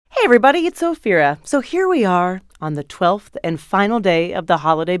Hey everybody, it's Ophira. So here we are on the 12th and final day of the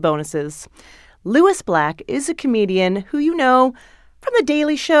holiday bonuses. Lewis Black is a comedian who you know from The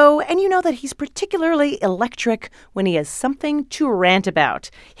Daily Show, and you know that he's particularly electric when he has something to rant about.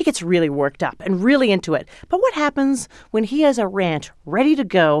 He gets really worked up and really into it. But what happens when he has a rant ready to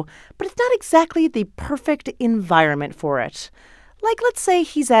go, but it's not exactly the perfect environment for it? Like, let's say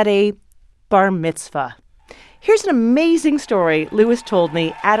he's at a bar mitzvah. Here's an amazing story Lewis told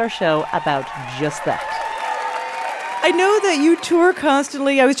me at our show about just that. I know that you tour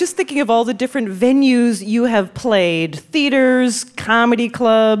constantly. I was just thinking of all the different venues you have played. Theaters, comedy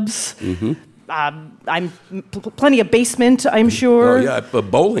clubs. Mm-hmm. Plenty of basement, I'm sure. Oh, yeah, a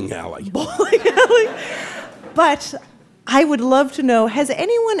bowling alley. Bowling alley. But I would love to know, has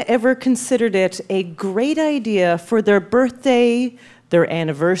anyone ever considered it a great idea for their birthday, their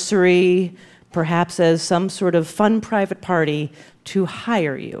anniversary, perhaps as some sort of fun private party, to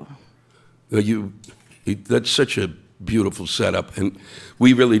hire you? That's such a beautiful setup, and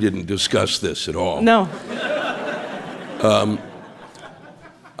we really didn't discuss this at all. No.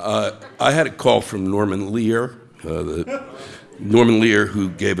 I had a call from Norman Lear, Norman Lear, who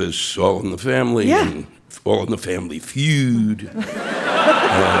gave us All in the Family and All in the Family Feud.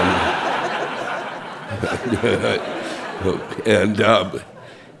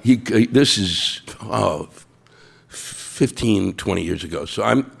 This is 15, 20 years ago. So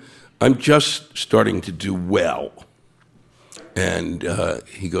I'm just starting to do well. And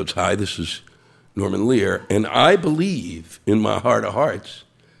he goes, "Hi, this is Norman Lear." And I believe in my heart of hearts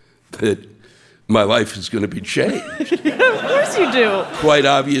that my life is going to be changed. Of course you do. Quite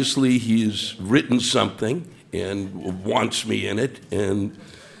obviously, he's written something and wants me in it, and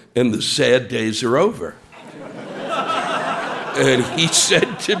the sad days are over. And he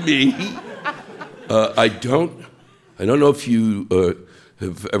said to me, I don't know if you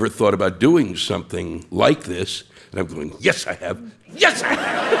have ever thought about doing something like this. And I'm going, yes, I have. Yes, I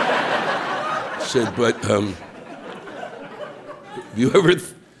have. I said, but have you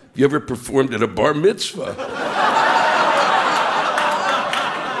ever performed at a bar mitzvah?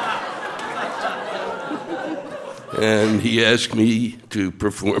 And he asked me to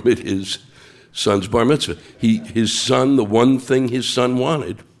perform at his son's bar mitzvah. His son, the one thing his son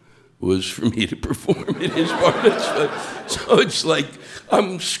wanted was for me to perform at his bar mitzvah. So it's like,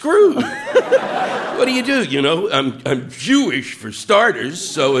 I'm screwed. What do? You know, I'm Jewish for starters,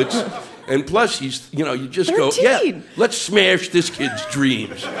 so it's, and plus he's, you just 13. go, yeah, let's smash this kid's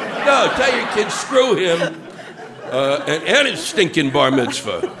dreams. No, tell your kid, screw him, and his stinking bar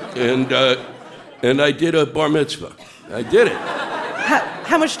mitzvah. And I did a bar mitzvah. I did it.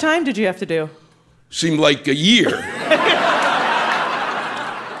 How much time did you have to do? Seemed like a year.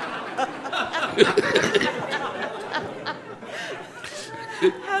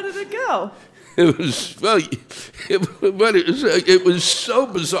 How did it go? It was so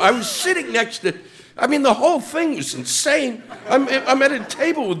bizarre. I was sitting next to, the whole thing was insane. I'm at a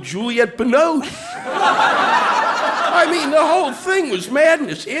table with Juliette Binoche. The whole thing was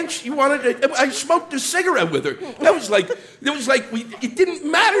madness. And I smoked a cigarette with her. It was like it didn't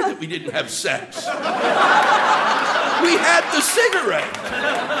matter that we didn't have sex. We had the cigarette.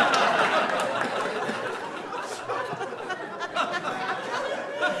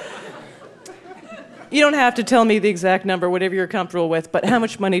 You don't have to tell me the exact number, whatever you're comfortable with, but how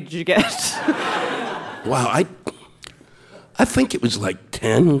much money did you get? Wow, I think it was like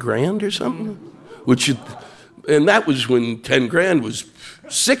 10 grand or something, and that was when 10 grand was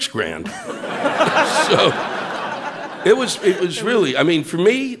 6 grand. So it was really, for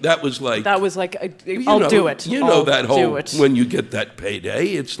me, that was like... That was like, I'll do it. You know that whole, when you get that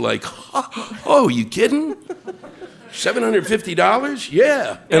payday, it's like, oh, you kidding? $750?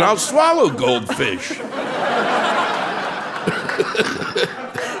 Yeah. And I'll swallow goldfish.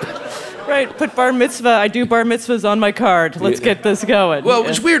 Right, put bar mitzvah. I do bar mitzvahs on my card. Let's get this going. Well, it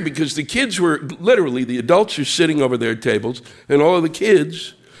was weird because the kids were, literally, the adults are sitting over their tables, and all of the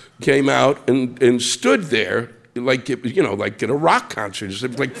kids came out and stood there like it was, like at a rock concert. There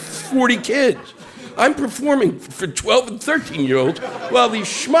was like 40 kids. I'm performing for 12 and 13-year-olds while these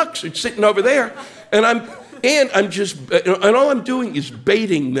schmucks are sitting over there, and all I'm doing is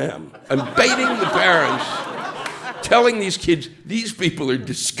baiting them. I'm baiting the parents, telling these kids, these people are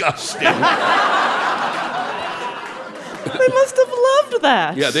disgusting. They must have loved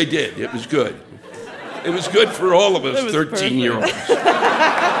that. Yeah, they did. It was good. It was good for all of us 13-year-olds.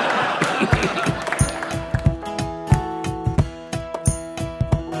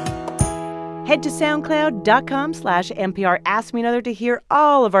 Head to soundcloud.com/NPR Ask Me Another to hear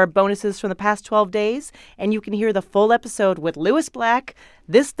all of our bonuses from the past 12 days, and you can hear the full episode with Lewis Black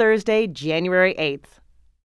this Thursday, January 8th.